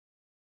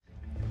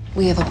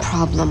We have a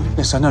problem.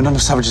 Yes, I know. None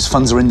of Savage's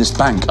funds are in this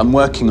bank. I'm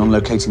working on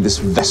locating this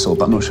vessel,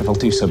 but I'm not sure if I'll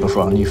do so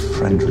before our new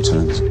friend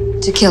returns.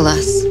 To kill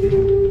us.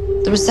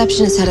 The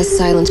receptionist had a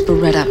silent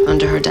Beretta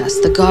under her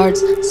desk. The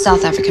guards,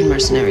 South African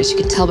mercenaries. You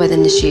can tell by the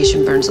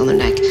initiation burns on their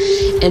neck.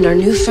 And our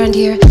new friend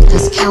here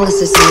has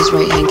calluses in his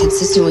right hand,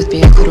 consistent with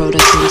being Kuroda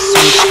King's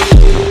son.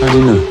 How do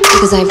you know?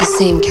 Because I have the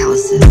same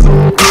calluses.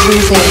 Which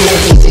means they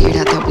probably figured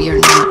out that we are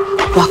not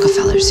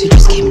Rockefellers who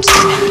just came into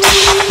their inheritance.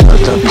 Oh,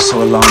 don't be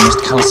so alarmist.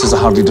 Calluses are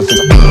hardly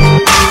defensive.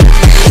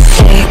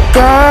 Sick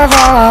of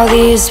all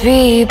these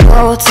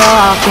people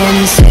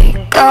talking, sick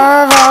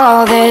of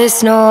all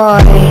this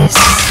noise.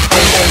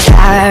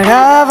 Tired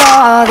of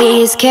all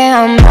these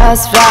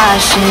cameras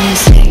flashing,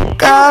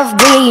 sick of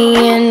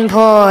being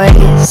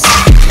poised.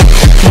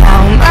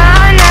 Now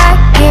my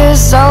neck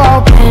is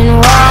open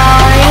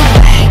wide,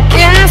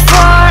 begging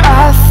for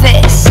a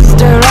fist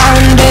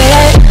around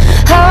it.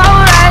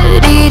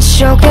 Already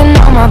choking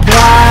on my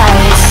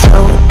pride, so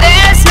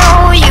there's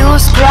no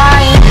use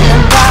crying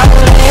about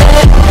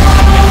it.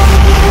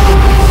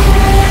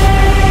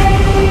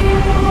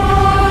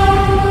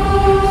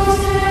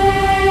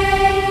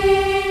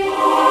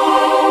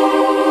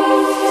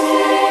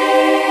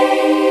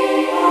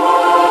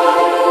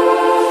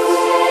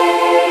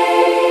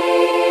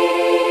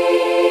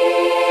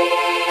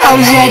 I'm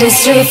headed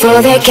straight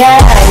for the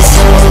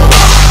castle.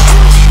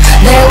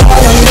 They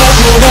wanna make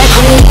me their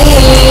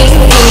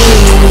queen.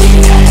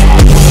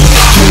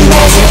 And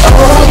there's an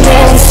old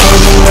man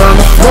sitting on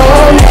the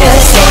throne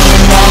there,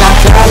 saying that I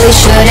probably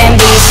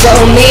shouldn't be so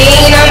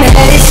mean. I'm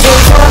headed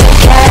straight for the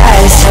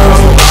castle.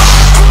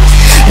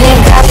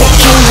 They've got the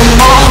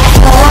kingdom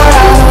locked up.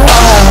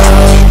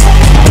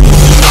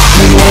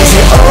 And there's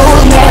an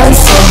old man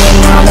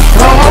sitting on the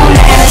throne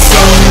there,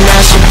 saying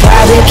I should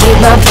probably keep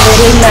my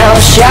pretty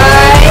mouth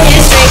shut.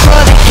 Straight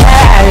for the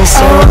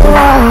castle. Oh,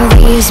 all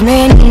these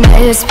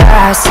minutes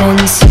passing,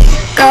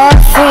 sick of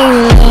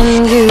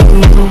feeling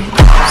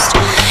used.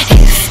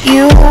 If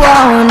you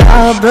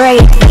wanna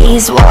break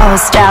these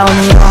walls down,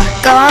 you're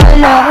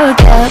gonna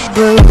get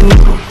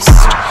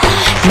bruised.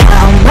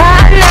 Now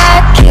my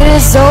neck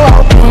is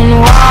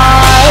open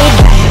wide,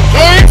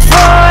 begging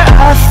for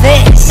a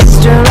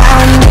fist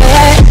around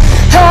it.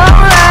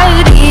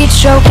 Already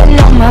choking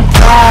on my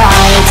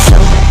pride, so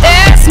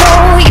there's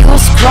no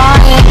use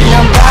crying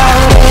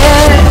about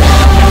it.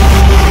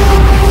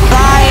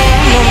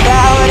 Crying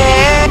about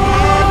it.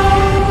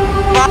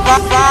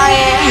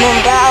 Crying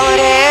about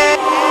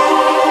it.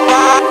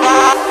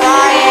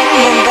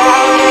 Crying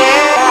about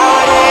it.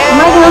 Am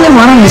I the only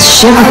one on this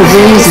ship who could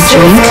really use a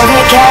drink?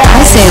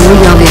 I say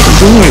we all get a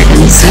beer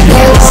and see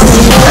this.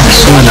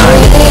 Sue and I.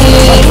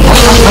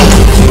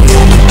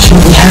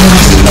 Shouldn't we have?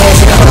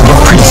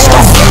 We're pretty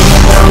stoned.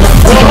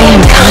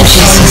 Being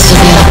conscious and still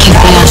be able to kick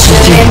the ass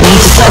with your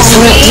weight. That's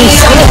what it is.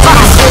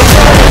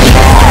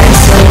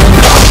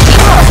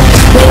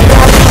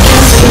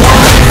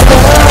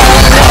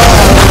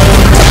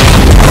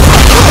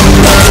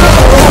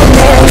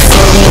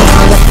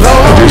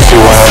 I do see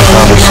why I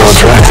found her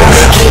so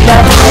attractive.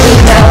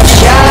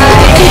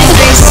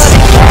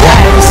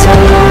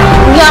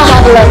 Y'all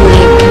have a lovely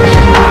evening.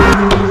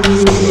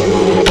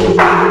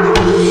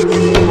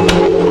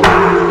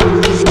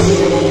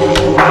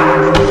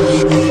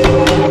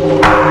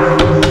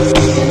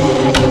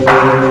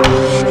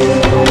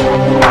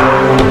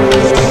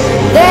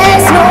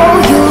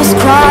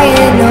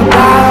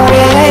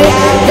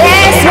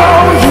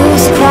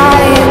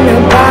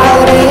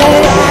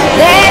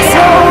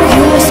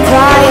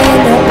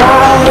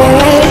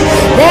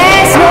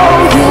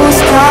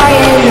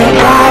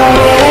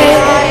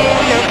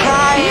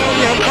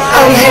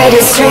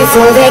 Straight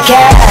for the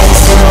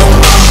castle.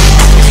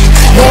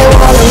 They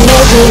wanna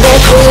make me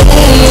their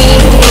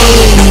queen.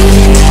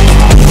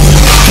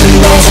 And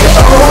there's an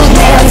old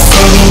man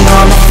sitting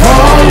on the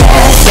throne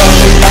there,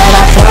 saying that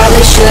I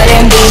probably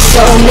shouldn't be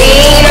so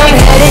mean. I'm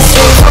headed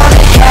straight for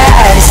the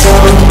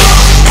castle.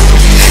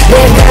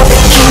 They've got the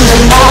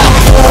kingdom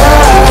locked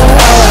up.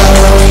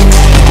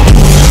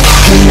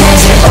 And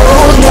there's an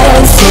old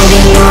man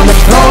sitting on the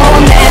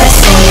throne there,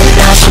 saying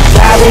I should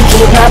probably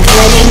keep my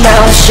pretty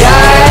mouth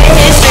shut.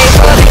 Straight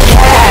for the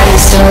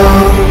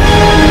castle.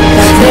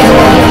 They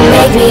wanna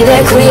make me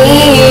their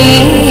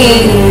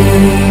queen.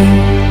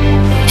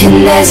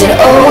 And there's an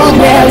old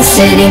man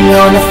sitting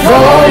on the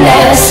throne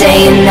there,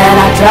 saying that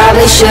I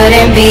probably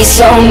shouldn't be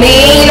so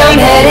mean. I'm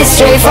headed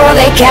straight for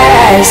the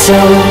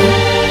castle.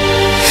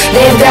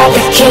 They've got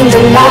the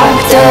kingdom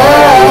locked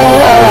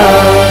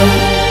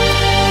up.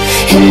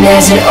 And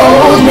there's an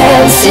old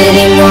man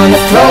sitting on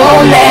the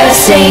throne there,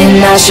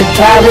 saying I should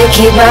probably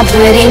keep my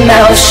pretty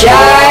mouth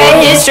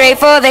shut. Straight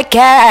for the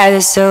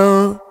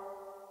castle.